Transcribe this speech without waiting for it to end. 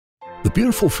The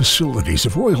beautiful facilities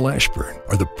of Royal Ashburn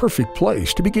are the perfect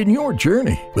place to begin your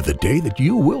journey with a day that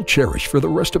you will cherish for the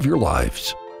rest of your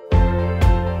lives.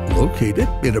 Located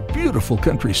in a beautiful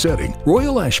country setting,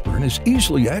 Royal Ashburn is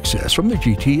easily accessed from the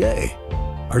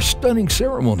GTA. Our stunning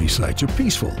ceremony sites are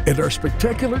peaceful, and our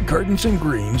spectacular gardens and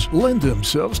greens lend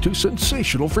themselves to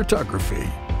sensational photography.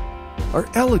 Our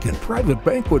elegant private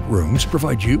banquet rooms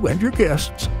provide you and your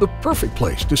guests the perfect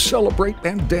place to celebrate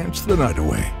and dance the night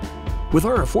away. With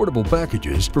our affordable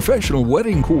packages, professional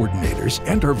wedding coordinators,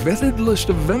 and our vetted list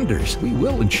of vendors, we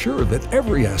will ensure that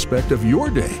every aspect of your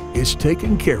day is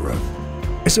taken care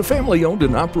of. As a family-owned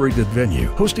and operated venue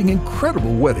hosting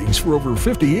incredible weddings for over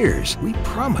 50 years, we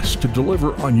promise to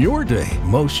deliver on your day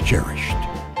most cherished.